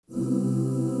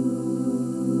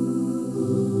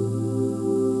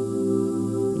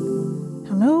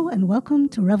welcome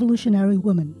to Revolutionary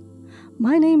Women.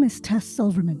 My name is Tess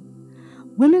Silverman.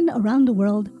 Women around the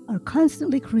world are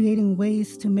constantly creating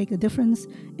ways to make a difference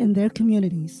in their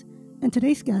communities, and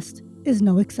today's guest is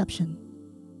no exception.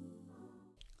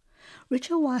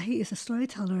 Richa Wahi is a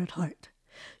storyteller at heart.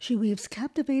 She weaves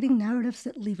captivating narratives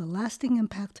that leave a lasting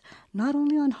impact not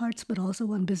only on hearts but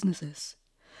also on businesses.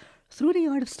 Through the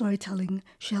art of storytelling,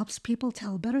 she helps people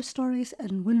tell better stories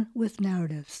and win with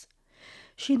narratives.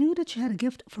 She knew that she had a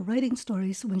gift for writing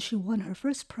stories when she won her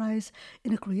first prize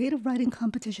in a creative writing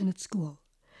competition at school.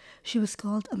 She was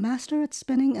called a master at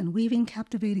spinning and weaving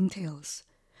captivating tales.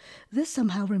 This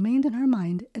somehow remained in her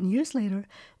mind, and years later,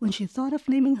 when she thought of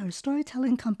naming her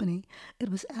storytelling company, it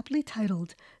was aptly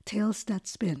titled Tales That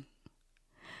Spin.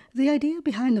 The idea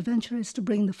behind the venture is to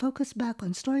bring the focus back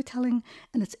on storytelling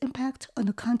and its impact on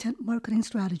the content marketing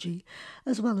strategy,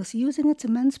 as well as using its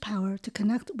immense power to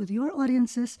connect with your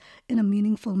audiences in a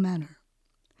meaningful manner.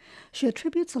 She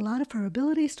attributes a lot of her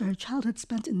abilities to her childhood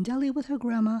spent in Delhi with her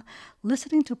grandma,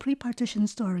 listening to pre partition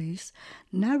stories,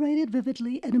 narrated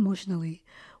vividly and emotionally,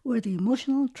 where the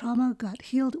emotional trauma got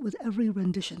healed with every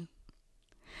rendition.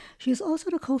 She is also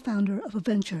the co founder of a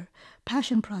venture,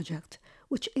 Passion Project,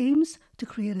 which aims to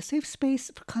create a safe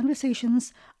space for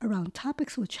conversations around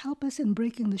topics which help us in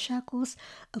breaking the shackles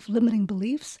of limiting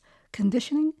beliefs,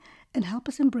 conditioning, and help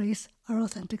us embrace our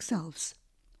authentic selves.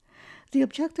 The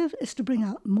objective is to bring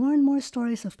out more and more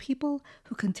stories of people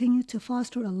who continue to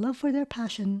foster a love for their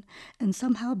passion and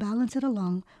somehow balance it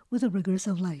along with the rigors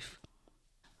of life.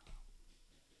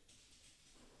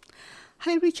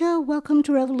 Hi, Richa. Welcome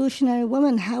to Revolutionary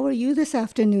Woman. How are you this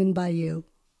afternoon by you?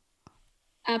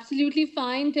 Absolutely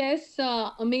fine, Tess.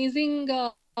 Amazing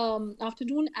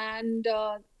afternoon, and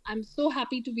I'm so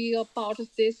happy to be a part of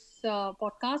this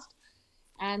podcast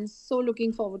and so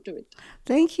looking forward to it.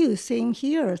 Thank you. Same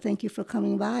here. Thank you for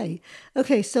coming by.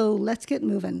 Okay, so let's get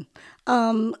moving.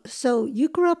 So you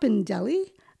grew up in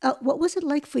Delhi. What was it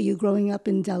like for you growing up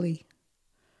in Delhi?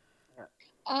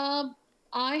 Um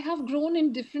I have grown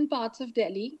in different parts of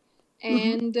Delhi,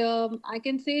 Mm-hmm. and I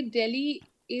can say Delhi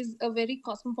is a very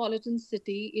cosmopolitan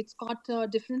city. It's got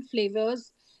different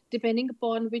flavors depending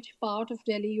upon which part of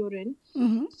Delhi you're in.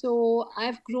 Mm-hmm. So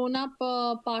I've grown up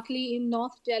partly in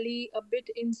North Delhi, a bit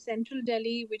in Central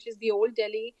Delhi, which is the old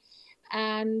Delhi,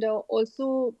 and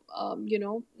also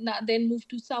then moved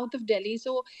to south of Delhi.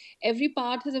 So every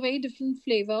part has a very different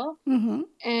flavor, Mm-hmm.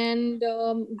 and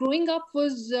growing up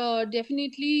was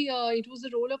definitely it was a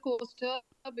roller coaster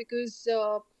because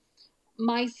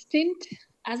my stint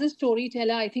as a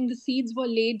storyteller, I think the seeds were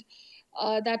laid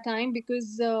that time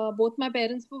because both my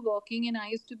parents were working and I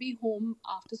used to be home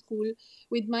after school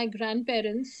with my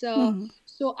grandparents. Mm-hmm.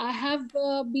 So I have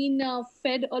been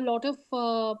fed a lot of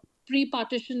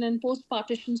pre-partition and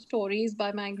post-partition stories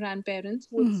by my grandparents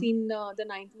who had Mm-hmm. seen the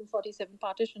 1947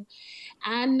 partition.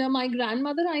 And my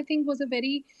grandmother, I think, was a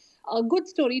very good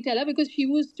storyteller because she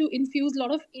used to infuse a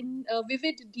lot of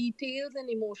vivid details and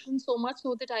emotions so much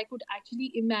so that I could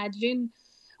actually imagine,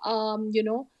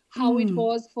 how it Mm.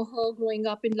 was for her growing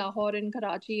up in Lahore and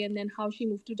Karachi and then how she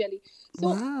moved to Delhi. So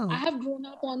I Wow. have grown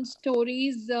up on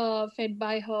stories fed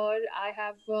by her. I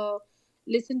have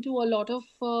listened to a lot of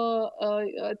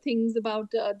things about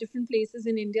different places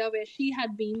in India where she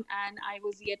had been and I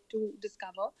was yet to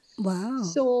discover. Wow.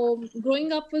 So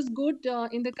growing up was good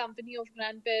in the company of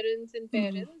grandparents and Mm-hmm.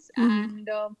 parents, Mm-hmm.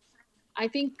 and I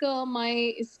think my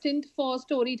stint for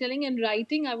storytelling and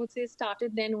writing, I would say,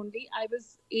 started then only. I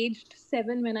was aged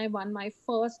 7 when I won my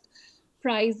first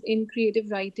prize in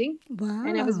creative writing,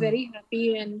 and I was Wow. very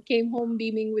happy and came home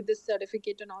beaming with this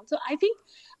certificate and all. So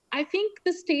I think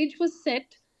the stage was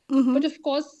set, Mm-hmm. but of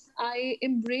course, I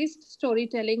embraced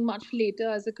storytelling much later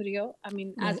as a career. I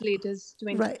mean, as Right. late as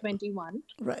Right. 2021.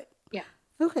 Right. Yeah.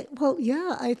 Okay. Well,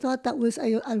 yeah, I thought that was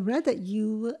I read that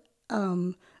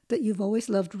you've always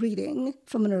loved reading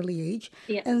from an early age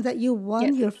and Yes. that you won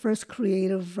Yes. your first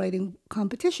creative writing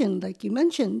competition like you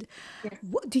mentioned. Yes.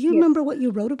 Do you Yes. remember what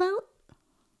you wrote about?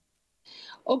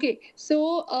 Okay. So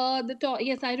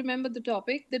yes, I remember the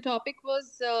topic. The topic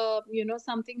was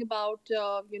something about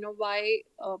why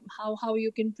how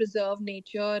you can preserve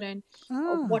nature and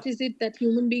Ah. what is it that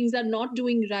human beings are not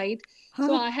doing right.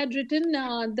 So Huh. I had written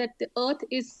that the earth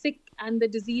is sick and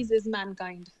the disease is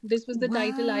mankind. This was the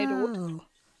title I wrote, Wow.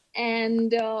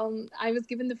 and I was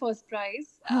given the first prize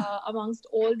Huh. amongst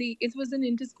all the. It was an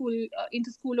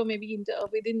inter-school or maybe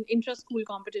within intra-school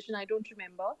competition. I don't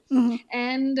remember. Mm-hmm.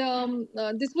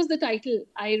 And this was the title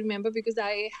I remember because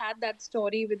I had that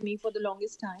story with me for the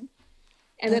longest time.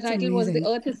 And the That's title was "The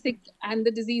amazing. Earth is Sick and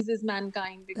the Disease is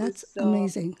Mankind." That's Because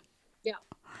amazing. yeah.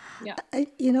 Yeah.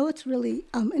 What's really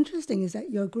interesting is that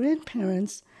your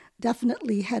grandparents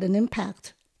definitely had an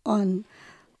impact on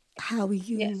how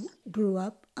you Yes. grew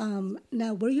up.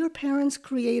 Now, were your parents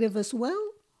creative as well,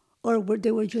 or were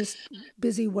they were just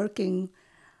busy working,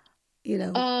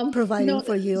 providing No,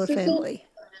 for your so so family?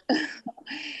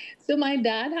 so my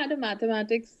dad had a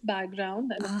mathematics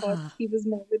background, and of course Ah, he was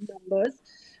more with numbers.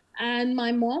 And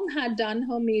my mom had done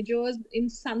her majors in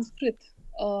Sanskrit,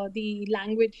 the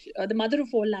language, the mother of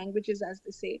all languages, as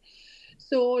they say.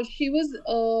 So she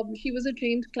was a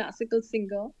trained classical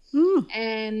singer, mm,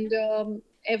 and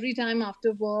every time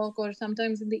after work or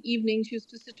sometimes in the evening, she used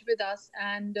to sit with us,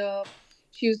 and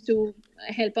she used to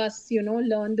help us,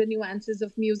 learn the nuances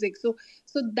of music. So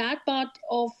that part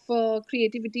of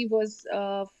creativity was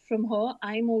from her.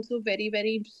 I'm also very,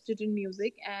 very interested in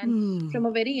music, and mm, from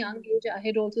a very young age I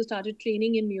had also started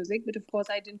training in music, but of course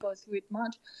I didn't pursue it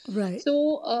much. right, So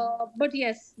but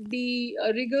yes, the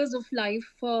rigors of life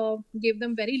gave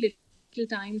them very little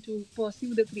time to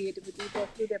pursue the creativity,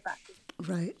 pursue their passion.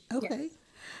 right. Okay. Yes.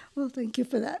 Well, thank you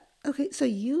for that. Okay, so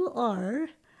you are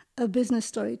a business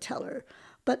storyteller,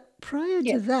 but prior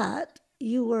to Yes. that,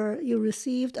 you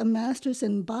received a master's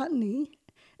in botany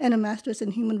and a master's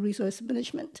in human resource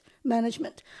management.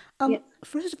 Yes.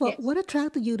 First of all, Yes. what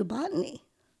attracted you to botany?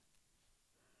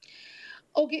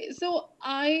 Okay, so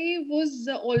I was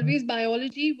always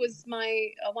biology was my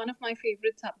one of my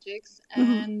favorite subjects,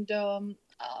 Mm-hmm. and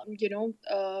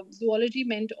zoology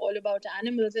meant all about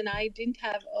animals, and I didn't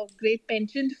have a great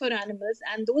penchant for animals.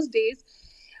 And those days,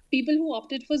 people who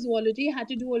opted for zoology had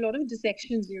to do a lot of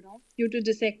dissections. You have to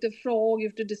dissect a frog, you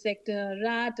have to dissect a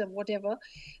rat, or whatever.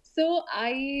 So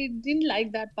I didn't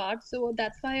like that part. So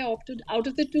that's why I opted out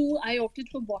of the two. I opted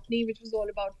for botany, which was all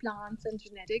about plants and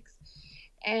genetics.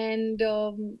 And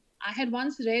I had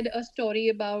once read a story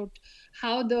about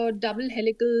how the double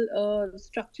helical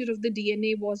structure of the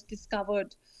DNA was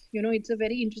discovered. It's a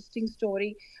very interesting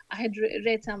story I had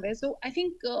read somewhere. So I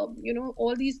think,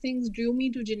 all these things drew me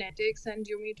to genetics and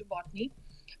drew me to botany.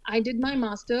 I did my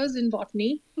master's in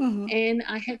botany, Mm-hmm. and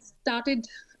I had started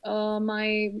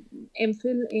my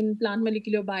MPhil in plant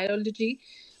molecular biology,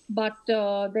 but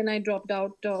then I dropped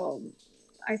out.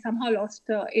 I somehow lost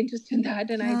interest in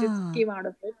that, and I just Ah, came out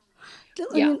of it.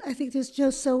 I Yeah. mean, I think it's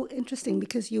just so interesting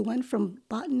because you went from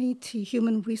botany to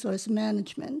human resource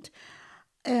management,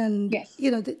 and Yes.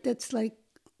 that's like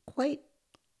quite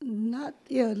not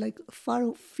like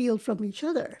far field from each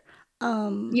other.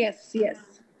 Yes. Yes.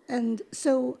 And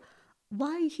so,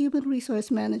 why human resource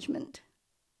management?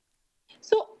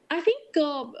 So I think,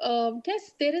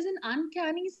 Tess, there is an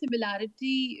uncanny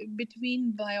similarity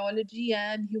between biology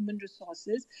and human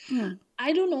resources. Hmm.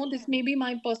 I don't know, this may be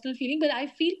my personal feeling, but I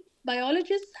feel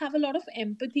biologists have a lot of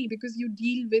empathy because you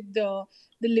deal with the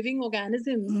living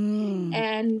organisms, Mm.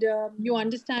 and you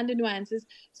understand the nuances.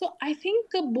 So I think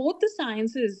both the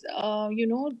sciences,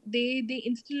 they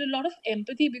instill a lot of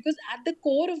empathy, because at the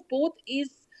core of both is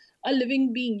a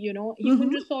living being. Human Mm-hmm.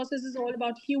 resources is all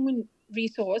about human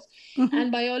resource, Mm-hmm.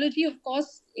 and biology, of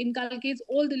course, inculcates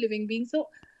all the living beings. So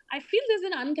I feel there's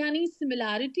an uncanny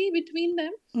similarity between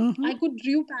them. Mm-hmm. I could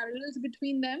draw parallels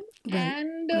between them. Right.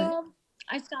 And Right.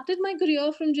 I started my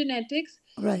career from genetics,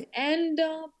 Right. and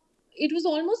it was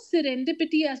almost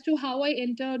serendipity as to how I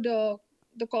entered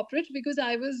the corporate, because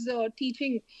I was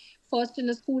teaching first in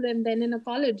a school and then in a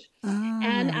college,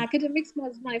 and Ah. academics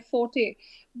was my forte.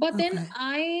 But then Okay.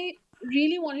 I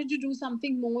really wanted to do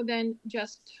something more than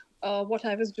just what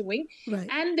I was doing. Right.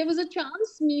 And there was a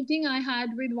chance meeting I had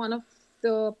with one of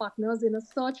the partners in a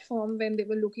search firm when they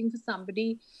were looking for somebody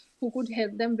who could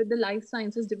help them with the life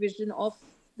sciences division of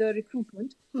the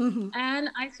recruitment. Mm-hmm. And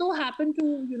I so happened to,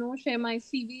 share my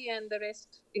CV, and the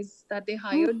rest is that they Mm-hmm.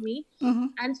 hired me. Mm-hmm.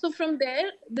 And so from there,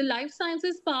 the life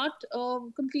sciences part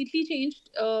completely changed.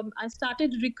 I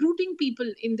started recruiting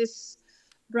people in this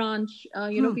branch,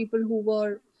 people who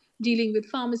were dealing with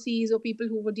pharmacies, or people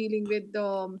who were dealing with,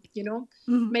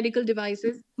 Mm-hmm. medical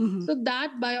devices. Mm-hmm. So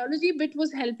that biology bit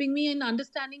was helping me in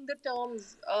understanding the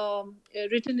terms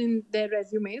written in their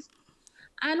resumes.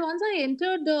 And once I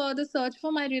entered the search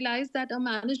firm, I realized that a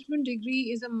management degree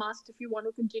is a must if you want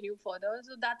to continue further.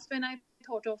 So that's when I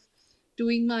thought of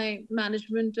doing my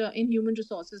management in human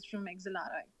resources from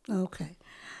XLRI. Okay.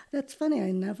 That's funny.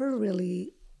 I never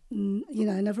really,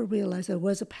 I never realized there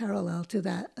was a parallel to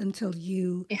that until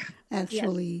you Yeah. Yes.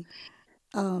 actually,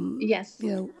 Yes.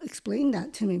 explained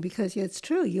that to me because yeah, it's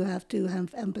true. You have to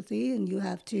have empathy and you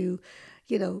have to,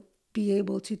 be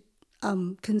able to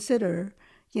consider,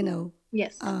 you know,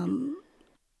 Yes.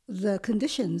 the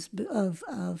conditions of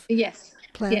Yes.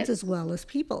 plants as Yes. well as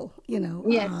people, Yes.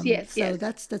 Yes. So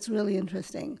Yes. that's really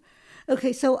interesting.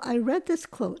 Okay, so I read this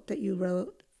quote that you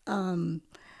wrote, and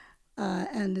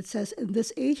it says, "In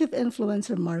this age of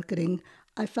influencer marketing,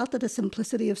 I felt that the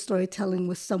simplicity of storytelling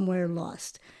was somewhere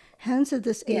lost. Hence,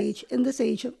 Yes. in this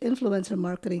age of influencer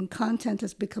marketing, content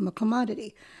has become a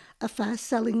commodity, a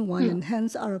fast-selling one, Hmm. and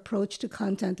hence our approach to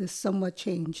content is somewhat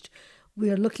changed.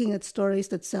 We are looking at stories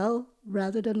that sell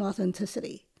rather than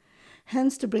authenticity.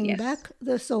 Hence, to bring Yes. back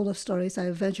the soul of stories, I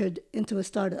have ventured into a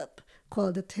startup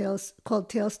called Tales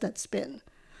That Spin.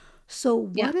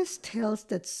 So, Yeah. what is Tales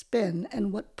That Spin,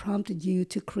 and what prompted you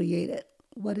to create it?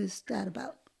 What is that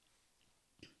about?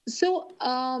 So,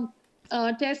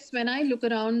 Tess, when I look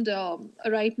around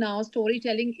right now,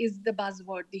 storytelling is the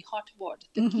buzzword, the hot word,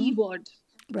 the key word.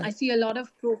 I Right. see a lot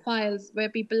of profiles where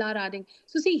people are adding.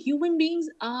 So, see, human beings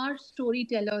are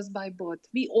storytellers by birth.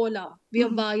 We all are. We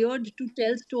are wired to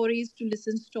tell stories, to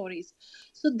listen stories.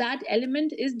 So, that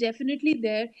element is definitely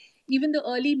there. Even the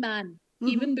early man,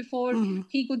 even before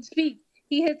he could speak,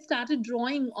 he had started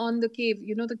drawing on the cave.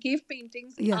 You know, the cave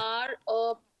paintings Yeah. are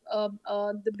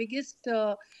the biggest,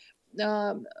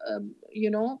 um, you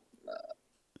know,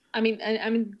 I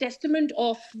mean, testament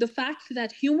of the fact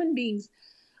that human beings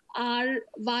are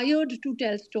wired to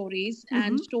tell stories,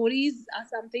 and stories are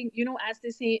something, as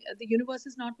they say, the universe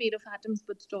is not made of atoms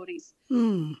but stories.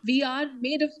 We are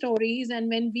made of stories, and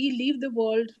when we leave the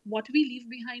world, what we leave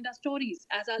behind are stories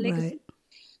as our Right. legacy.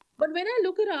 But when I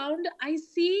look around, I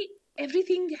see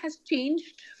everything has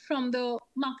changed from the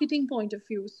marketing point of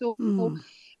view. So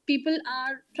people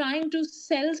are trying to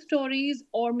sell stories,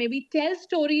 or maybe tell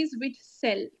stories which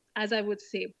sell, as I would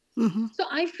say. So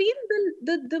I feel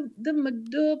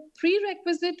the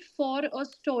prerequisite for a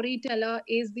storyteller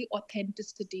is the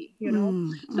authenticity.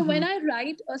 So when I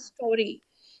write a story,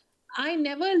 I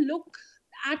never look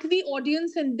at the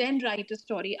audience and then write a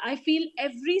story. I feel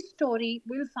every story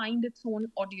will find its own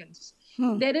audience.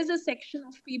 There is a section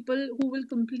of people who will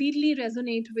completely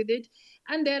resonate with it,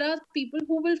 and there are people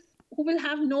who will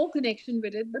have no connection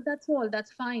with it, but that's all,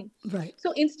 that's fine. Right.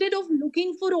 So instead of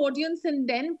looking for audience and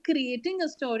then creating a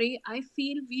story, I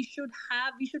feel we should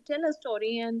tell a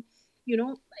story, and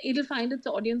it'll find its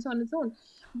audience on its own.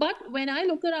 But when I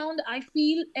look around, I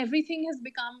feel everything has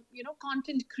become,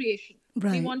 content creation. We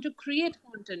Right. want to create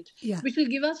content Yeah. which will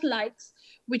give us likes,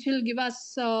 which will give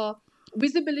us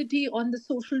visibility on the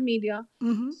social media.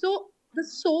 So the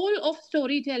soul of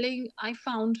storytelling I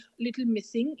found little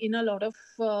missing in a lot of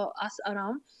us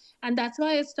around, and that's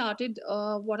why I started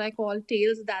what I call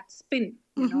tales that spin.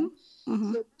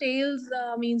 So tales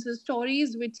means the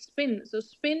stories which spin. So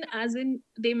spin as in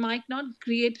they might not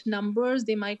create numbers,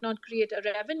 they might not create a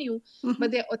revenue,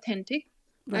 but they're authentic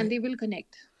and Right. they will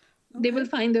connect. They will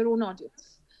Okay. find their own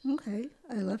audience. Okay.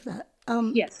 I love that.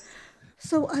 Yes.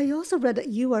 So I also read that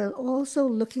you are also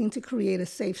looking to create a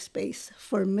safe space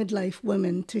for midlife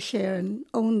women to share and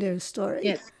own their story.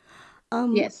 Yes.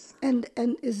 Yes.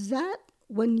 And is that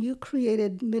when you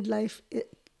created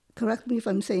correct me if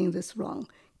I'm saying this wrong,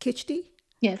 Kitschty?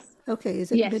 Yes. Okay,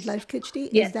 is it Yes. Midlife Kitschty?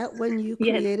 Is Yes. that when you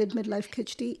Yes. created Midlife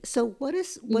Kitschty? So what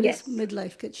is Yes.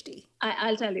 Midlife Kitschty?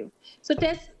 I'll tell you. So,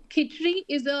 Tess, khichdi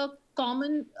is a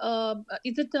common,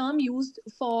 it's a term used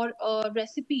for a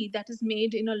recipe that is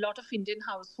made in a lot of Indian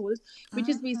households, which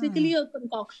is basically a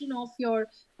concoction of your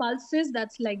pulses,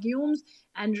 that's legumes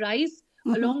and rice,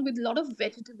 along with a lot of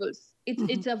vegetables.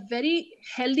 It's a very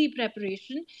healthy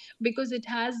preparation because it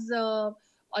has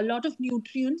a lot of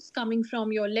nutrients coming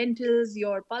from your lentils,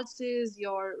 your pulses,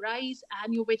 your rice,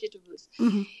 and your vegetables.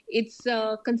 It's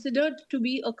considered to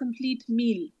be a complete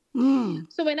meal.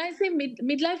 So when I say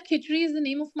midlife khichdi is the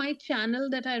name of my channel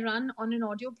that I run on an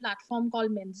audio platform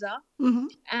called Menza.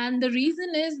 And the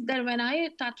reason is that when I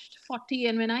touched 40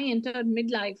 and when I entered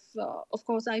midlife, of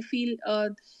course, I feel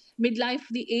midlife,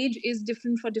 the age is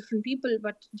different for different people,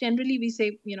 but generally we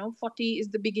say, 40 is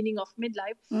the beginning of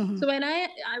midlife. So when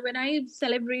I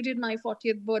celebrated my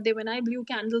 40th birthday, when I blew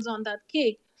candles on that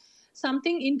cake,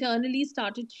 something internally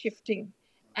started shifting.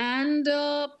 And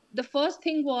the first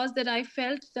thing was that I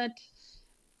felt that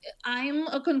I'm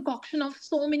a concoction of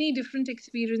so many different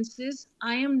experiences.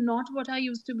 I am not what I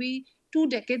used to be 2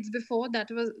 decades before.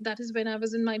 That is when I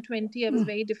was in my 20. I was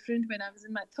very different. When I was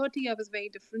in my 30, I was very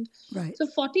different. Right. So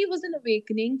 40 was an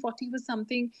awakening. 40 was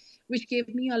something which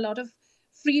gave me a lot of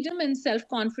freedom and self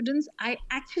confidence. I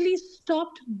actually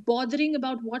stopped bothering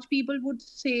about what people would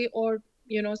say, or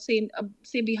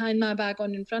say behind my back or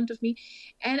in front of me.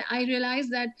 And I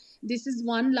realized that this is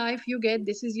one life you get.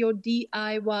 This is your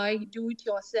DIY, do it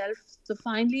yourself. So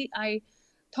finally I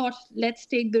thought, let's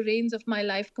take the reins of my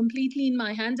life completely in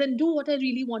my hands and do what I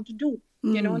really want to do.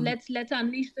 Let's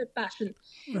unleash the passion.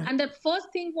 Right. And that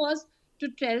first thing was to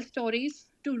tell stories,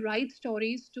 to write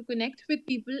stories, to connect with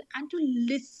people, and to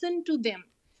listen to them,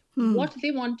 Hmm. what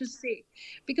they want to say.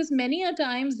 Because many a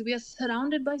times we are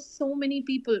surrounded by so many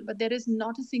people, but there is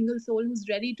not a single soul who's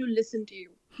ready to listen to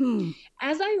you. Hmm.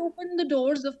 As I opened the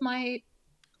doors of my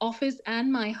office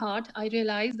and my heart, I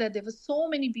realized that there were so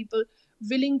many people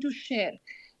willing to share.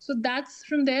 So that's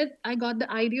from there I got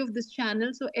the idea of this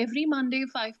channel. So every Monday,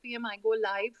 5 p.m., I go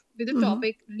live with a Mm-hmm.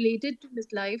 topic related to this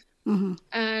life, Mm-hmm.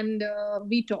 and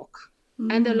we talk.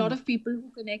 And there are a lot Mm. of people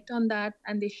who connect on that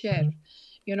and they share.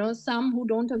 Some who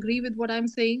don't agree with what I'm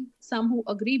saying, some who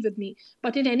agree with me.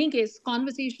 But in any case,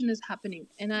 conversation is happening,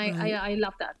 and Right. I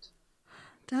love that.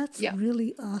 That's Yeah.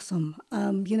 really awesome.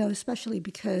 Especially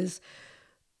because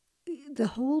the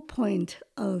whole point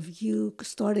of you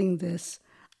starting this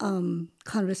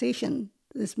conversation,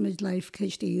 this midlife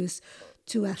KHD, is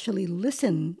to actually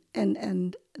listen,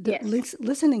 and the Yes.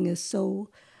 listening is so,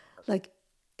 like,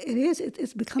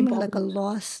 it's becoming like a Important.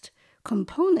 lost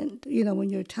component. When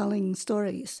you're telling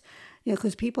stories,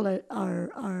 because people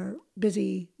are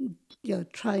busy,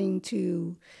 trying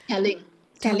to Telling.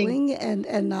 Telling. telling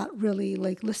and not really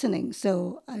like listening.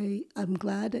 So I'm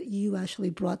glad that you actually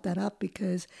brought that up,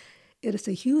 because it is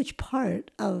a huge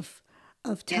part of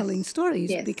telling Yes.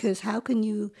 stories, Yes. because how can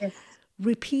you Yes.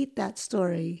 repeat that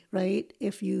story, right,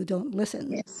 if you don't listen?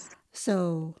 Yes.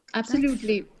 So that's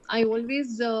Absolutely. I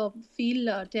always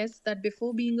feel, Tess, that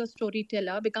before being a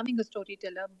storyteller, becoming a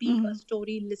storyteller, be a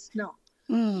story listener,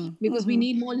 because we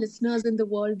need more listeners in the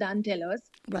world than tellers.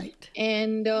 right.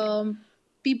 And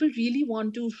people really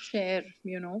want to share.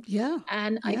 Yeah,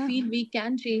 And I yeah. feel we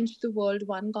can change the world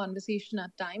one conversation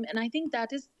at a time. And I think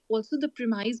that is also the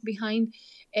premise behind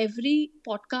every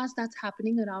podcast that's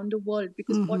happening around the world,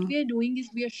 because what we are doing is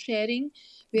we are sharing,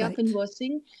 we are Right,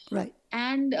 conversing, right.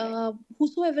 and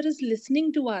whosoever is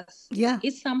listening to us Yeah,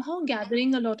 is somehow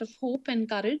gathering a lot of hope and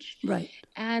courage. right.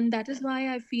 And that is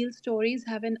why I feel stories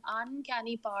have an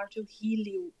uncanny power to heal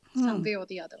you some way or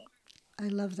the other. I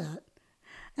love that.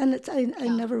 And I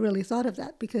Yeah. never really thought of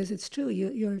that, because it's true.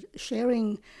 You're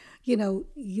sharing,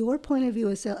 your point of view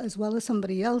as well as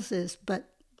somebody else's, but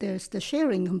there's the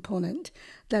sharing component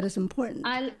that is important.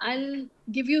 I'll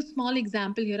give you a small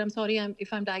example here. I'm sorry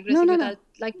if I'm No, digressing, no, but no. I'd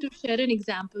like to share an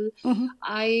example.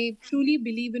 I truly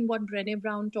believe in what Brené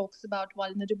Brown talks about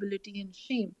vulnerability and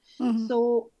shame.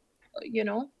 So,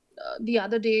 the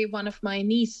other day, one of my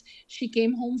niece, she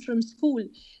came home from school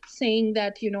saying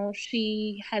that,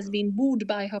 she has been booed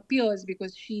by her peers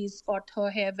because she's got her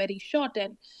hair very short,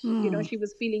 and, she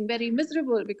was feeling very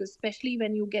miserable, because especially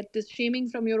when you get this shaming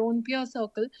from your own peer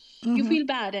circle, you feel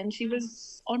bad. And she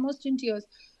was almost in tears.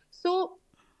 So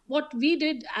what we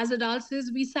did as adults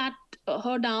is we sat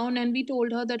her down and we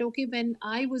told her that, okay, when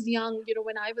I was young,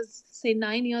 when I was say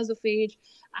 9 years of age,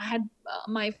 I had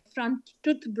my front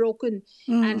tooth broken,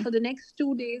 and for the next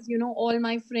 2 days, all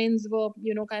my friends were,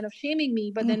 kind of shaming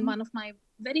me. But then one of my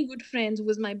very good friends, who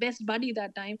was my best buddy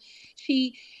that time,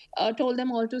 she told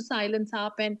them all to silence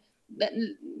up. And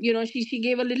then, she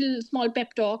gave a little small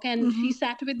pep talk, and she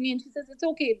sat with me and she says, it's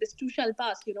okay, this too shall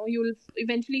pass. You'll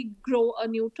eventually grow a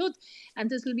new tooth, and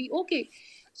this will be okay.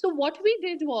 So what we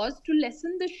did was, to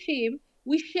lessen the shame,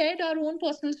 we shared our own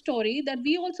personal story, that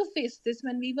we also faced this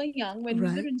when we were young, when we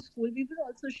were Right. in school, we were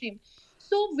also shamed.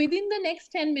 So within the next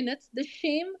 10 minutes, the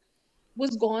shame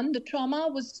was gone, the trauma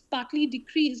was partly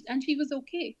decreased, and she was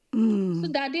okay. So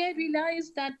that day I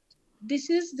realized that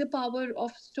this is the power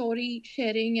of story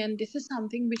sharing, and this is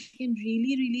something which can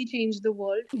really, really change the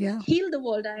world, Yeah. heal the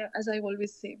world, as I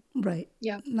always say. Right.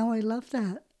 Yeah. No, I love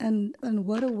that. And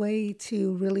what a way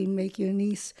to really make your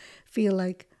niece feel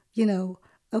like,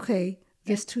 okay,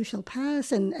 this Yes. too shall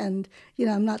pass, and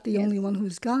I'm not the only Yes. one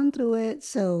who's gone through it.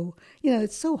 So,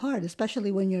 it's so hard,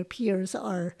 especially when your peers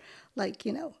are like,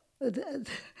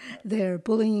 they're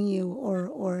bullying you,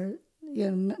 or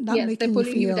not Yes, they're making you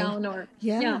pulling you feel, down, or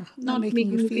yeah, yeah, not not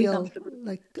making you making you feel feel comfortable.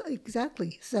 like,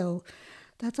 exactly. So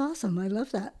that's awesome. I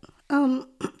love that. Um,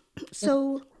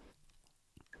 so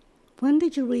when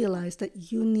did you realize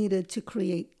that you needed to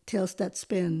create Tales That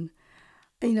Spin,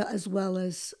 as well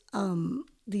as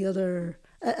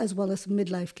as well as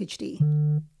Midlife KHD?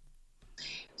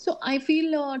 So I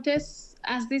feel, Tess,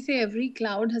 as they say, every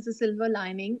cloud has a silver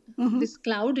lining. This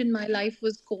cloud in my life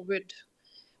was COVID.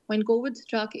 When COVID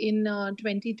struck in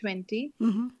 2020,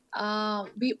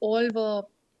 we all were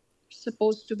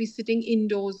supposed to be sitting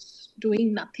indoors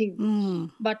doing nothing.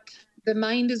 But the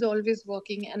mind is always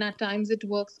working, and at times it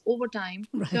works overtime.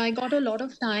 So Right. I got a lot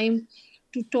of time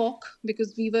to talk,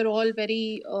 because we were all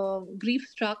very grief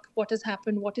struck. What has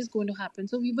happened? What is going to happen?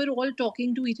 So we were all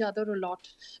talking to each other a lot,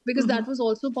 because that was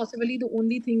also possibly the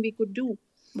only thing we could do.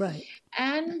 Right.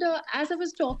 And as I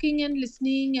was talking and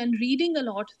listening and reading a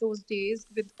lot those days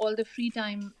with all the free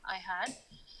time I had,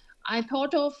 I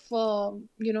thought of,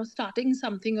 starting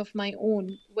something of my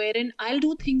own wherein I'll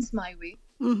do things my way,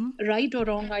 Mm-hmm. right or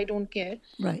wrong, I don't care.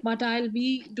 Right. But I'll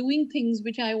be doing things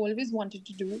which I always wanted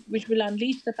to do, which will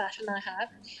unleash the passion I have.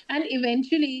 And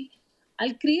eventually,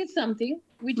 I'll create something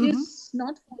which Mm-hmm. is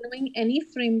not following any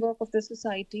framework of the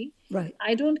society. Right.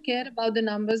 I don't care about the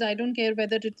numbers, I don't care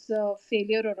whether it's a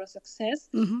failure or a success.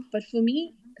 Mm-hmm. But for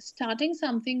me, starting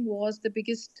something was the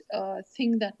biggest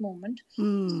thing that moment.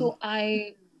 Mm. So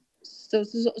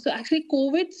actually,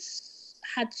 COVID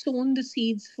had sown the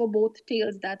seeds for both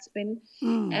tales that spin.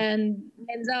 Mm. And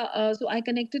Menza, so I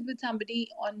connected with somebody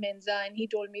on Menza, and he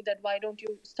told me that why don't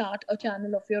you start a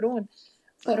channel of your own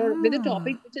with a Ah.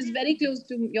 topic which is very close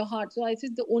to your heart. So I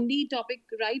said the only topic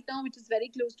right now which is very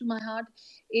close to my heart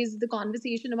is the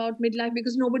conversation about midlife,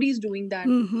 because nobody is doing that.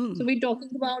 Mm-hmm. So we're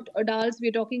talking about adults,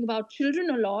 we're talking about children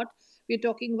a lot, we're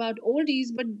talking about oldies,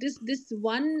 but this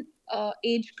one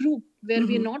age group where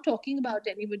we're Mm-hmm. not talking about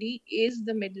anybody is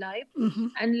the midlife. Mm-hmm.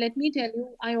 And let me tell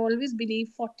you, I always believe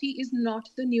 40 is not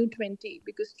the new 20,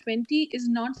 because 20 is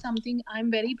not something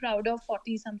I'm very proud of,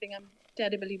 40 is something I'm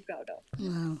terribly proud of.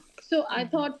 Wow. So I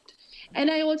thought, and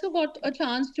I also got a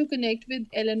chance to connect with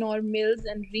Eleanor Mills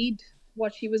and read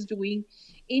what she was doing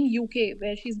in UK,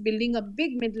 where she's building a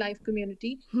big midlife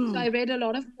community. So Hmm. I read a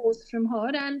lot of posts from her,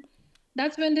 and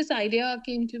that's when this idea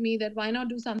came to me that why not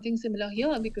do something similar here,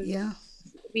 Yeah. because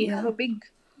we have Yeah. a big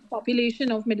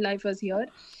population of midlifers here.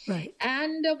 Right.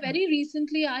 And very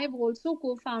recently, I have also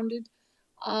co-founded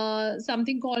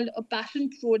something called a passion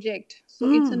project. So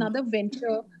it's Mm. another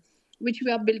venture which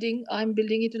we are building. I'm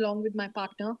building it along with my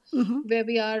partner, Mm-hmm. where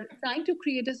we are trying to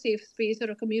create a safe space or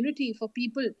a community for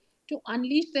people to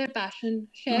unleash their passion,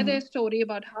 share Mm-hmm. their story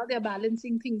about how they're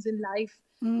balancing things in life,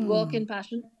 work, Mm. and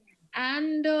passion.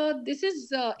 And this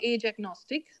is age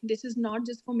agnostic. This is not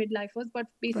just for midlifers, but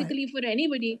Right. basically for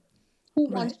anybody who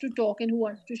wants Right. to talk and who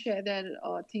wants to share their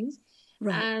things.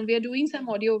 Right. And we are doing some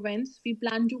audio events. We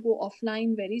plan to go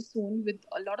offline very soon with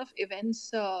a lot of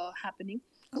events happening.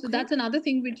 So Okay. that's another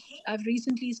thing which I've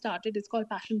recently started. It's called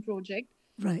Passion Project,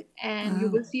 Right. and you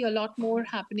Wow. will see a lot more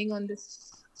happening on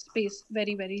this space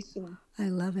very, very soon. I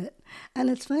love it. And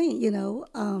it's funny,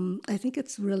 I think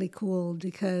it's really cool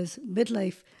because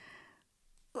midlife,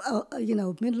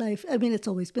 midlife, I mean, it's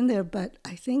always been there, but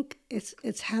I think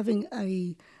it's having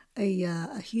a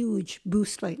huge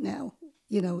boost right now,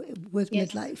 with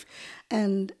Yes, midlife.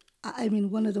 And I mean,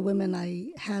 one of the women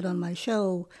I had on my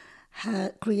show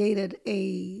had created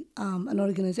an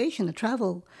organization, a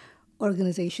travel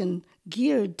organization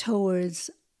geared towards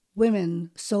women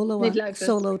midlifers,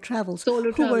 solo travels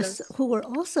solo travelers. who were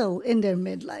also in their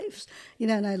midlives,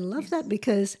 and I love that Yes,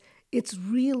 because it's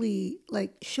really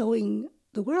like showing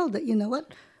the world that,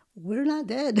 what, we're not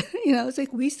dead. It's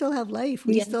like we still have life,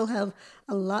 we still yes. have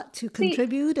a lot to See,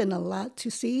 contribute and a lot to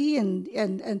see and to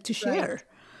right. share.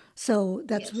 So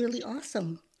that's Yes. really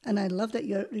awesome, and I love that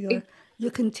you're It, you're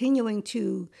you're continuing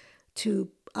to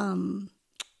um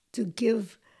to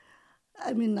give.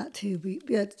 I mean, not to be,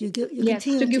 but you yes, to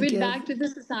continue to give it give. back to the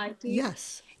society.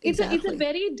 Yes, It's a exactly.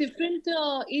 very different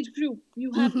age group.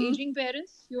 You have Mm-hmm. aging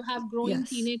parents, you have growing Yes.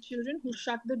 teenage children who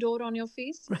shut the door on your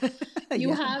face. You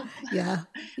Yeah. have Yeah.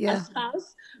 a Yeah.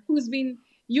 spouse who's been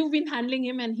you've been handling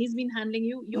him and he's been handling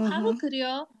you. You have a Mm-hmm.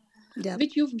 career Yep.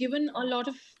 which you've given a lot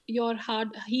of your hard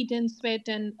heat and sweat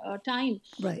and time.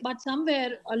 Right. But somewhere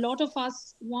a lot of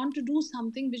us want to do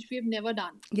something which we have never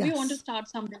done. We want to Yes. start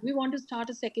something. We want to start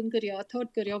a second career, a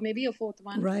third career, maybe a fourth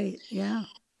one. Right. Yeah.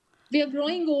 We are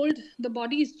growing old, the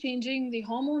body is changing, the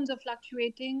hormones are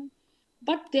fluctuating,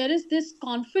 but there is this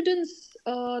confidence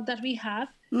that we have,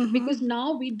 Mm-hmm. because now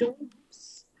we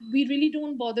really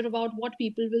don't bother about what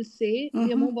people will say. We are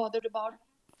Mm-hmm. more bothered about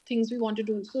things we want to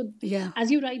do. So Yeah.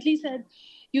 as you rightly said,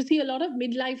 you see a lot of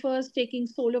midlifers taking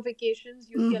solo vacations.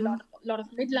 You see a Mm-hmm. lot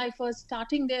of midlifers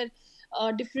starting their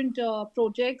different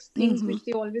projects, things Mm-hmm. which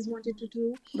they always wanted to do.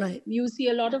 Right. You see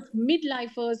a lot of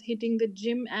midlifers hitting the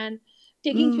gym and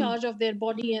taking Mm. charge of their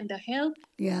body and their health.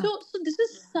 Yeah. So this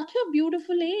is such a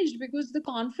beautiful age, because the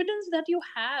confidence that you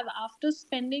have after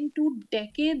spending 2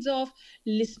 decades of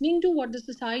listening to what the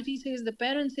society says, the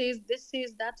parent says, this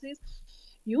says, that says,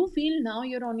 you feel now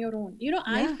you're on your own.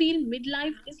 I Yeah. feel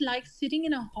midlife is like sitting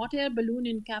in a hot air balloon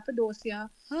in Cappadocia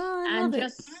Oh, I and love it.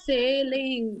 just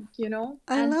sailing,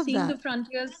 I and love seeing the that.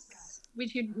 frontiers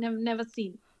which you'd never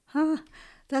seen. Huh.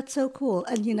 That's so cool.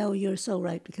 And you're so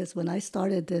right because when I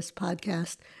started this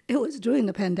podcast, it was during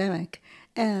the pandemic.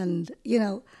 And,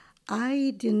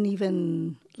 I didn't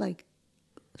even like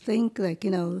think like,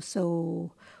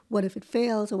 so what if it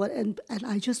fails or what, and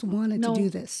I just wanted to do No,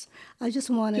 this. I just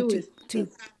wanted do it. to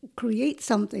Yes. create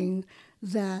something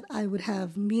that I would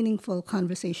have meaningful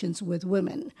conversations with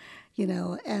women,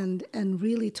 and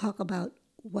really talk about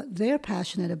what they're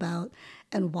passionate about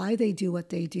and why they do what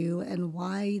they do and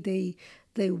why they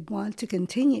want to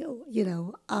continue,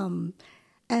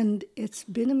 and it's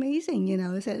been amazing,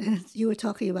 you were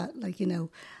talking about, like,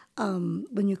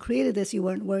 when you created this, you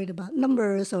weren't worried about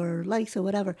numbers or likes or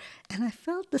whatever. And I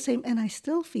felt the same, and I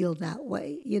still feel that way,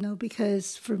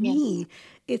 because for Yes. me,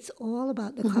 it's all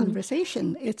about the Hmm.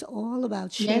 conversation. It's all about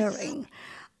Yes. sharing.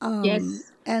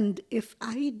 Yes. And if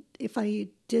I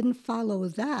didn't follow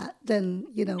that, then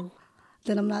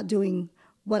I'm not doing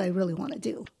what I really want to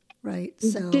do, right?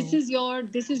 this So, is your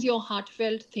this is your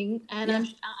heartfelt thing, and yeah.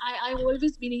 I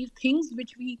always believe things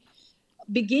which we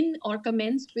begin or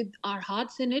commence with our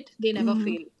hearts in it, they never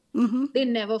fail. They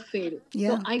never fail.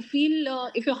 So Yeah. I feel,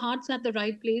 if your heart's at the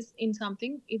right place in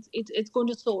something, it's going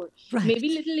to soar. Maybe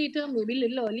Right. little later, maybe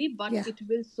little early, but Yeah. it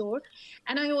will soar.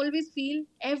 And I always feel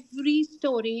every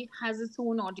story has its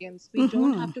own audience. We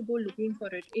don't have to go looking for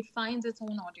it. It finds its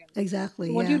own audience. Exactly.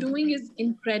 So what Yeah. you're doing is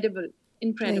incredible. Thank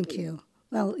Incredible. you.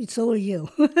 Well, so are you.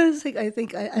 It's like, I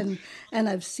think and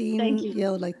I've Thank seen,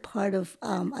 you. like, part of,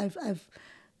 I've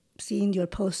seen your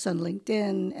posts on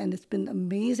LinkedIn, and it's been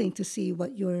amazing to see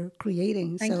what you're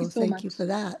creating. Thank you So so thank much. you for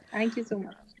that. Thank you so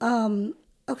much.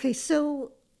 Okay,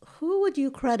 so who would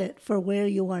you credit for where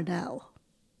you are now?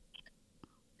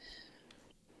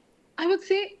 I would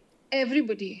say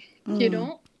everybody, you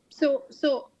know. So,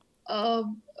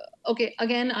 okay,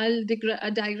 again, I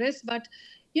digress, but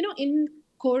in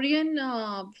Korean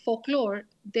folklore,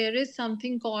 there is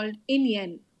something called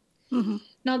inyen.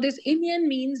 Now, this inyen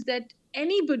means that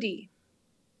anybody,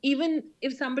 even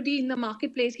if somebody in the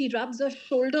marketplace, he rubs a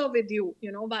shoulder with you,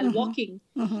 while walking,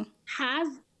 has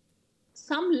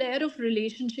some layer of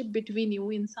relationship between you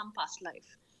in some past life.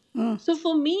 So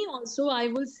for me also, I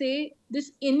will say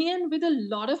this Indian with a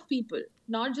lot of people,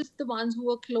 not just the ones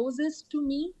who are closest to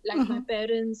me, like my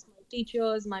parents, my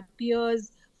teachers, my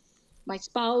peers, my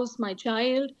spouse, my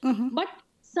child, but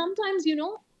sometimes,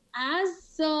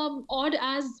 as odd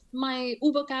as my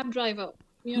Uber cab driver,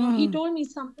 he told me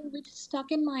something which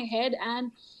stuck in my head,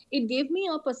 and it gave me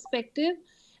a perspective,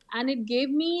 and it gave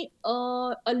me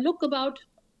a look about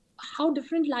how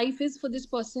different life is for this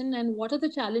person and what are the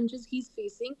challenges he's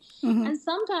facing. And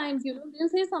sometimes, they'll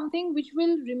say something which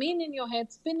will remain in your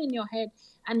head, spin in your head,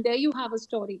 and there you have a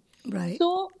story. Right.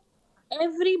 So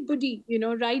everybody,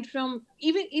 right from,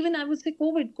 even I would say,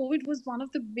 covid was one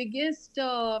of the biggest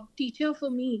teacher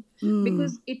for me,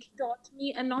 because it taught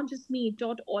me, and not just me, it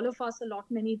taught all of us a lot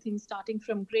many things, starting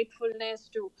from gratefulness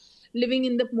to living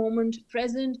in the moment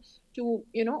present, to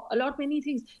a lot many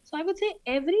things. So I would say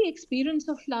every experience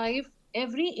of life,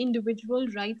 every individual,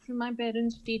 right from my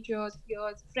parents, teachers,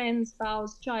 peers, friends,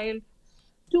 spouse, child,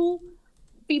 to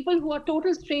people who are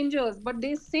total strangers, but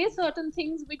they say certain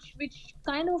things which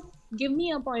kind of give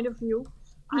me a point of view.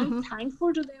 I'm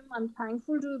thankful to them, I'm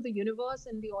thankful to the universe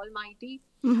and the almighty.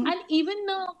 And even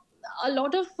a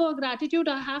lot of gratitude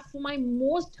I have for my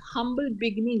most humble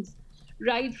beginnings,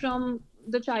 right from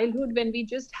the childhood when we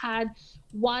just had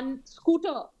one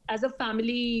scooter as a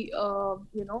family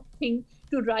thing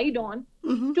to ride on,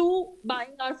 to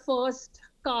buying our first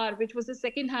car, which was a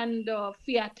second hand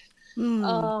Fiat,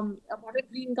 about a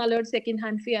green colored second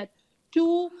hand Fiat,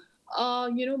 to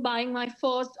buying my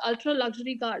first ultra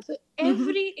luxury car. So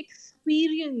every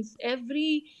experience,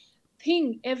 every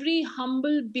thing, every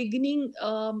humble beginning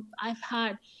I've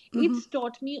had, it's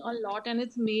taught me a lot, and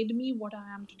it's made me what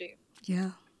I am today.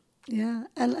 Yeah. Yeah.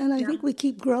 And I Yeah. think we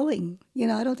keep growing.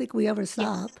 I don't think we ever Yes.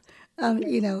 stop,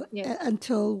 Yes. Yes.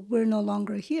 until we're no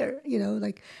longer here,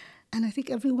 like, and I think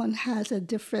everyone has a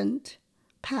different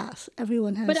path.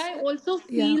 Everyone But has, I also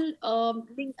yeah. feel,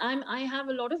 I have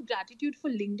a lot of gratitude for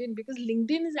LinkedIn, because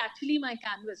LinkedIn is actually my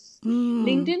canvas.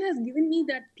 LinkedIn has given me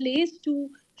that place to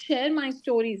share my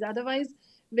stories. Otherwise,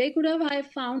 where could have I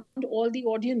found all the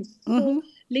audience? So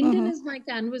LinkedIn is my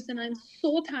canvas, and I'm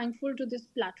so thankful to this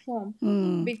platform,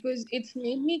 because it's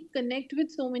made me connect with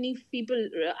so many people.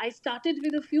 I started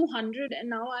with a few hundred, and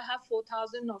now I have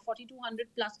 4,000 or 4,200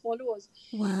 plus followers.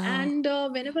 Wow. And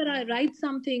whenever I write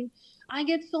something, I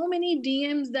get so many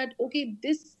DMs that, okay,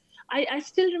 this, I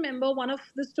still remember one of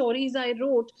the stories I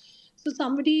wrote. So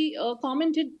somebody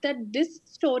commented that this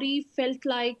story felt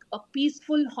like a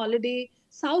peaceful holiday,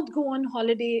 South Goan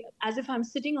holiday, as if I'm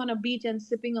sitting on a beach and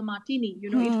sipping a martini.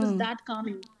 It was that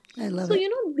calming. I love So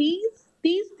it.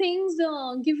 these things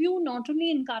give you not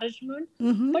only encouragement,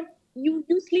 but you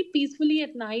sleep peacefully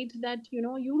at night, that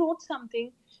you wrote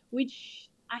something which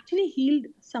actually healed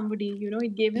somebody.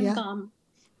 It gave him Yeah. calm.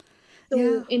 Yeah.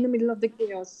 So in the middle of the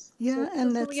chaos. Yeah.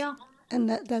 Yeah, And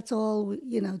that's all,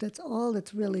 that's all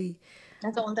that's really,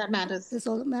 that's all that matters. that's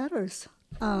all that matters.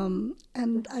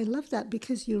 And I love that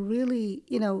because you really,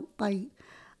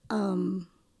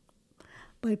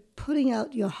 by putting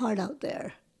out your heart out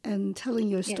there and telling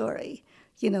your Yes. story,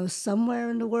 somewhere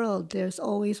in the world there's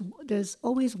always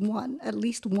one, at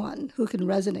least one, who can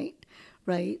resonate,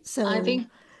 right? I So think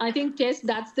I think Tess,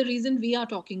 that's the reason we are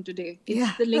talking today. It's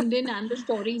yeah. the LinkedIn and the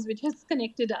stories which has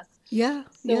connected us. Yeah,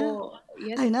 yeah. So I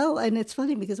yes. know, and it's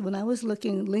funny because when I was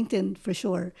looking, LinkedIn for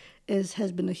sure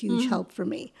has been a huge Mhm. help for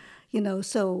me.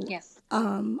 So Yes.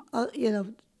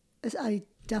 I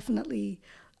definitely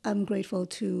am grateful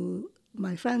to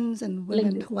my friends and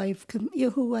women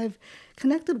LinkedIn. who I've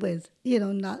connected with.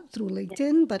 Not through Yes.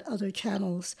 LinkedIn but other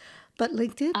channels. But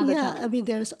LinkedIn, Other yeah. I channels. mean,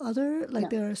 there's other like Yeah.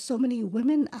 there are so many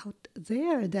women out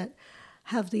there that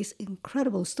have these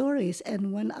incredible stories,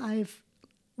 and when I've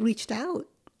reached out,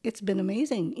 it's been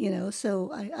amazing, So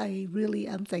I really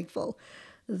am thankful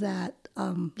that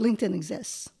LinkedIn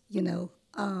exists,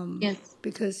 Yes.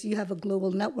 because you have a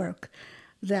global network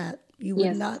that you would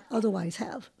Yes. not otherwise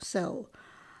have. So,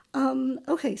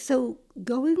 okay, so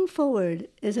going forward,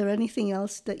 is there anything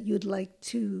else that you'd like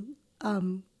to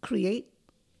create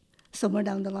somewhere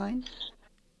down the line?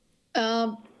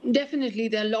 Um, Definitely,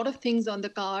 there are a lot of things on the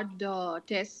card,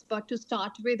 Tess. But to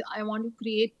start with, I want to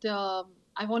create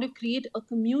a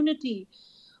community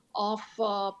of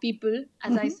people,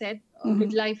 as I said,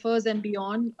 midlifers and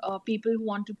beyond, people who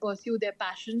want to pursue their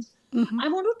passions. I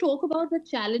want to talk about the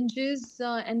challenges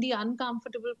and the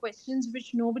uncomfortable questions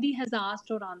which nobody has asked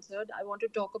or answered. Uh,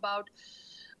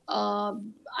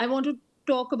 I want to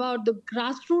talk about the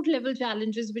grassroots level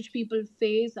challenges which people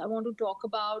face. I want to talk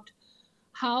about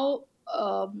how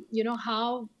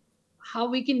how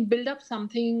we can build up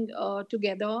something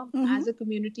together Mm-hmm. as a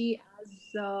community, as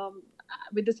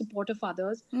with the support of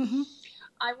others. Mm-hmm.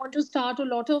 I want to start a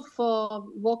lot of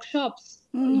workshops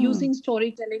Mm. using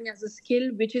storytelling as a skill,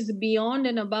 which is beyond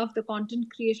and above the content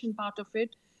creation part of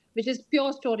it, which is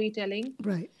pure storytelling.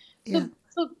 Right. Yeah.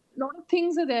 So a lot of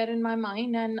things are there in my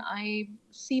mind, and I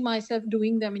see myself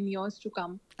doing them in years to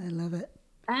come. I love it.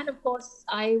 And of course,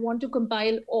 I want to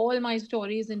compile all my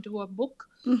stories into a book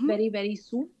Mm-hmm. very, very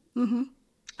soon, Mm-hmm.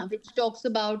 which talks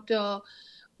about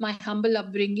my humble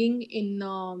upbringing in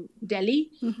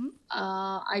Delhi. Mm-hmm.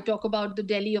 I talk about the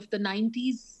Delhi of the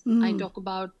 90s. I Mm. talk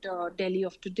about Delhi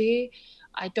of today.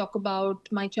 I talk about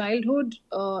my childhood,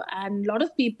 and a lot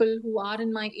of people who are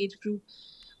in my age group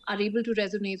are able to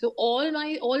resonate. So all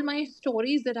my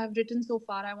stories that I've written so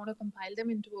far, I want to compile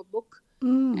them into a book,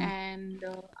 Mm. and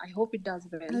I hope it does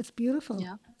well. That's beautiful.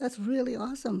 Yeah. That's really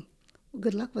awesome.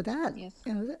 Good luck with that. Yes.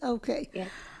 Okay. Yes.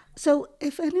 So,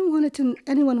 if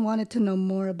anyone wanted to know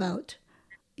more about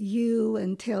you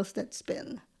and Tales That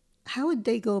Spin, how would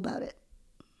they go about it?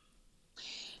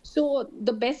 So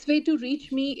the best way to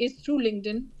reach me is through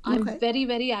LinkedIn. I'm Okay. very,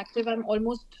 very active. I'm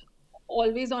almost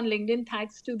always on LinkedIn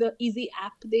thanks to the easy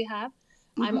app they have.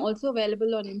 I'm Mm-hmm. also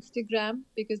available on Instagram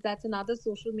because that's another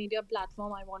social media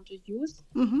platform I want to use,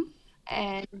 Mm-hmm.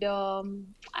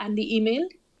 and the email.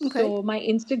 Okay. So my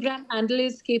Instagram handle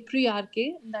is kprirk,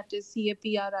 that is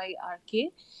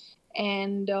CAPRIRK,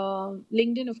 and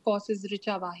LinkedIn, of course, is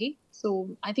Richa Wahi.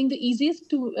 So I think the easiest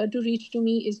to reach to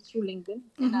me is through LinkedIn,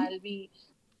 and Mm-hmm. I'll be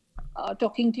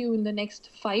talking to you in the next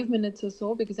 5 minutes or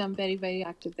so because I'm very, very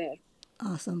active there.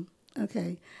 Awesome.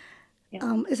 Okay.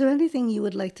 Yeah. Is there anything you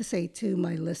would like to say to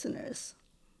my listeners?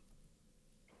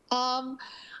 Um,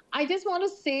 I just want to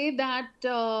say that,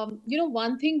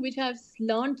 one thing which I've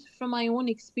learned from my own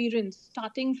experience,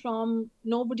 starting from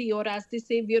nobody, or as they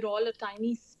say, we're all a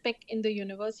tiny speck in the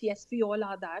universe. Yes, we all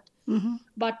are that. Mm-hmm.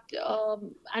 But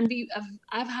and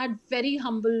I've had very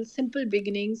humble, simple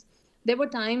beginnings. There were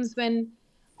times when,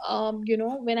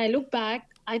 when I look back,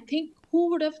 I think who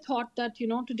would have thought that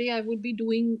today I would be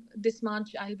doing this much.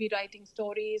 I'll be writing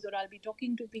stories or I'll be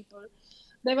talking to people.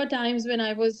 There were times when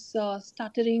I was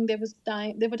stuttering. There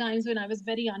were times when I was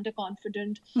very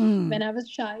underconfident, Mm. when I was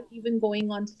shy, even going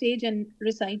on stage and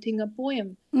reciting a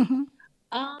poem. Mm-hmm.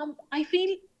 I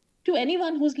feel, to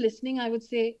anyone who's listening, I would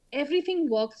say everything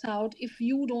works out if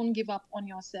you don't give up on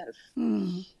yourself.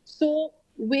 Mm. So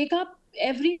wake up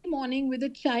every morning with a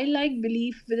childlike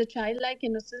belief, with a childlike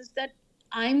innocence that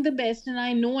I'm the best and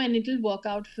I know and it'll work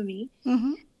out for me.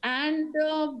 Mm-hmm. And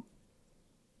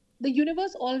the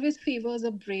universe always favors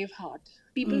a brave heart.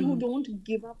 People who Mm. don't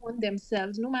give up on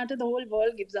themselves, no matter the whole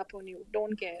world gives up on you,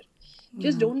 don't care.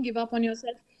 Just Wow. don't give up on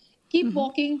yourself. Keep Mm-hmm.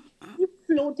 walking, keep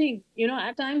floating.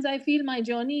 At times I feel my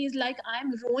journey is like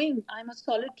I'm rowing, I'm a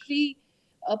solitary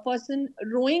a person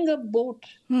rowing a boat.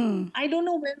 I don't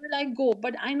know where will I go,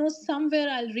 but I know somewhere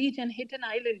I'll reach and hit an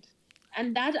island.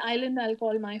 And that island I'll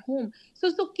call my home.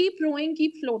 So keep rowing,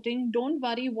 keep floating. Don't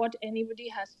worry what anybody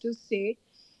has to say.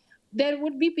 There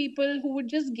would be people who would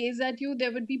just gaze at you.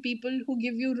 There would be people who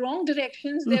give you wrong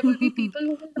directions. There will be people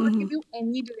who will not give you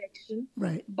any direction.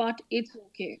 Right. But it's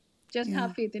okay. Just Yeah.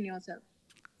 have faith in yourself.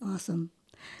 Awesome.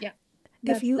 Yeah.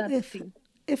 If you That's the if thing.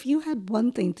 if you had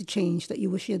one thing to change that you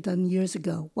wish you had done years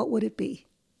ago, what would it be?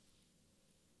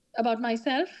 About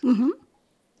myself,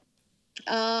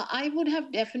 I would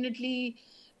have definitely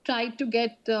tried to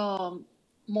get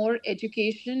more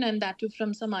education, and that too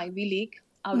from some Ivy League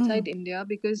outside India,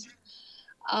 because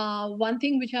one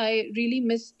thing which I really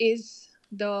miss is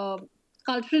the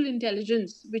cultural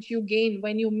intelligence which you gain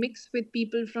when you mix with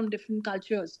people from different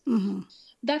cultures.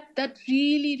 That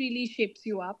really shapes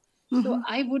you up. So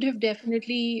I would have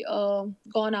definitely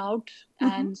gone out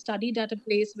and studied at a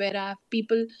place where I have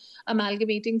people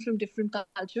amalgamating from different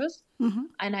cultures,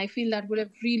 and I feel that would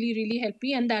have really helped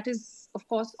me. And that is, of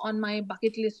course, on my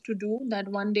bucket list to do. That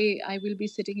one day I will be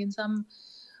sitting in some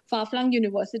far-flung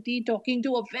university, talking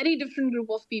to a very different group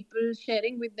of people,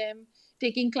 sharing with them,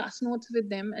 taking class notes with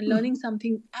them, and learning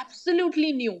something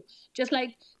absolutely new. Just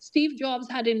like Steve Jobs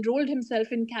had enrolled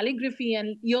himself in calligraphy,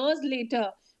 and years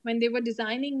later, when they were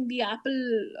designing the Apple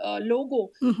logo,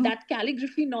 that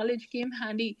calligraphy knowledge came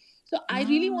handy. So I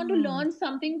really want to Ah, learn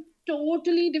something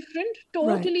totally different,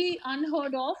 right. totally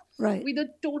unheard of, Right. with a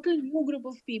total new group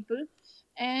of people,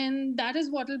 and that is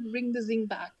what will bring the zing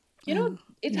back. You know, Yeah.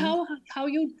 it's Yeah. how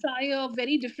you try a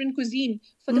very different cuisine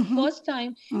for the first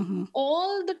time.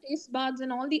 All the taste buds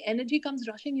and all the energy comes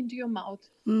rushing into your mouth.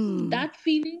 That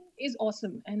feeling is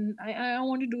awesome, and I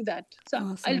want to do that. So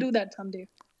I'll Awesome. do that someday.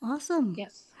 Awesome.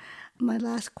 Yes. My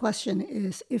last question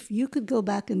is, if you could go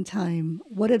back in time,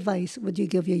 what advice would you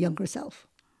give your younger self?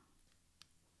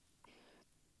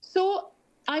 So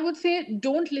I would say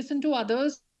don't listen to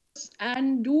others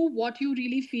and do what you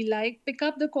really feel like. Pick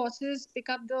up the courses, pick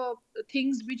up the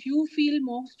things which you feel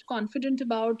most confident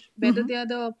about, whether they are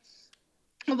the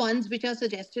ones which are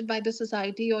suggested by the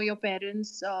society or your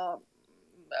parents.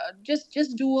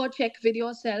 Just do a check with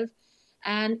yourself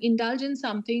and indulge in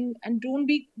something, and don't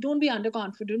be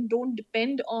underconfident. Don't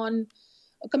depend on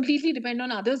completely depend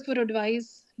on others for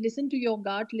advice. Listen to your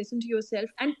gut, listen to yourself,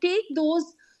 and take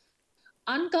those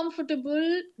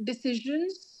uncomfortable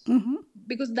decisions,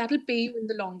 because that'll pay you in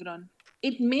the long run.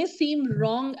 It may seem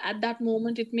wrong at that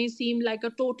moment, it may seem like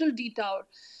a total detour,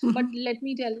 but let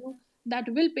me tell you, that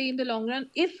will pay in the long run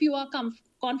if you are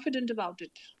confident about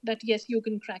it, that yes, you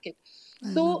can crack it. I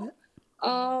love So it.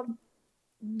 uh,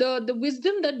 the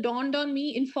wisdom that dawned on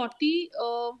me in 40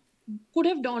 could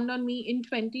have dawned on me in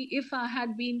 20 if I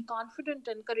had been confident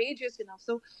and courageous enough.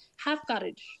 So have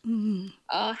courage.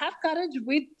 Have courage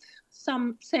with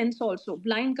some sense also.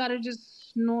 Blind courage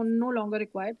is no longer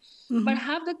required, but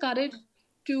have the courage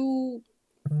to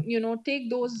take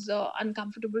those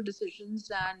uncomfortable decisions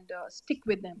and stick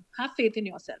with them. Have faith in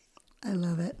yourself. I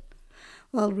love it.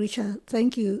 Well, Richa,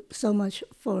 thank you so much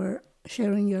for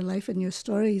sharing your life and your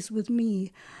stories with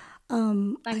me.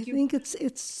 I Thank you. think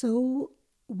it's so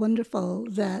wonderful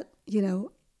that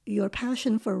your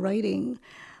passion for writing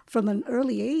from an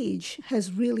early age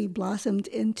has really blossomed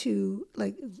into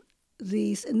like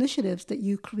these initiatives that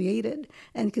you created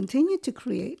and continue to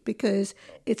create, because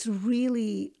it's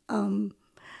really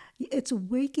it's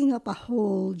waking up a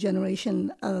whole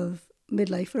generation of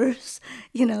midlifers,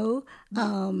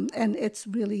 and it's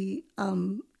really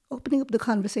opening up the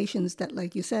conversations that,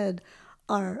 like you said,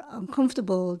 are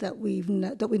comfortable, that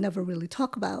that we never really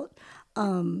talk about,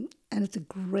 and it's a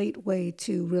great way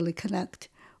to really connect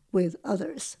with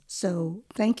others. So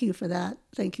thank you for that.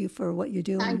 Thank you for what you're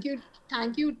doing.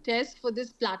 Thank you, Tess, for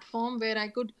this platform where I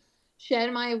could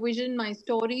share my vision, my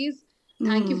stories.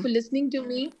 Thank you for listening to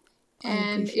me, I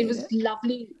and it appreciate was it.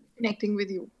 lovely connecting with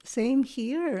you. Same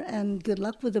here, and good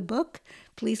luck with the book.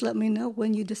 Please let me know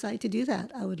when you decide to do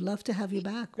that. I would love to have you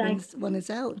back Thank when it's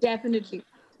out. Definitely.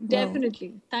 Well,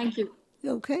 Definitely. Thank you.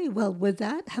 okay. Well, with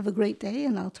that, have a great day,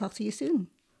 and I'll talk to you soon.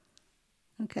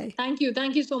 Okay. Thank you.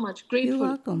 Thank you so much. You're Grateful.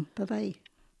 welcome. Bye bye.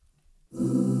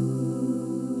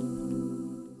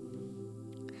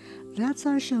 That's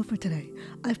our show for today.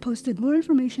 I've posted more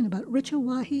information about Richa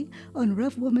Wahi on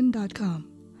revwoman.com.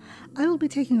 I will be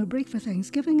taking a break for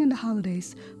Thanksgiving and the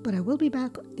holidays, but I will be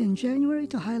back in January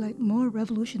to highlight more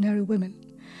revolutionary women.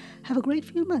 Have a great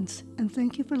few months, and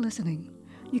thank you for listening.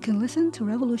 You can listen to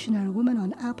Revolutionary Women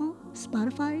on Apple,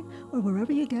 Spotify, or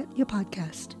wherever you get your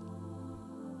podcast.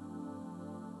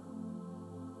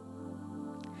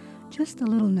 Just a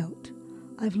little note.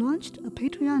 I've launched a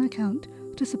Patreon account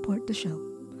to support the show.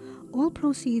 All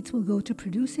proceeds will go to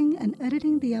producing and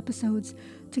editing the episodes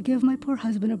to give my poor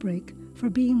husband a break for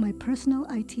being my personal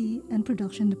IT and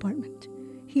production department.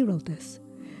 He wrote this.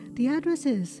 The address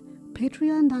is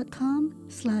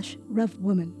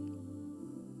patreon.com/revwoman.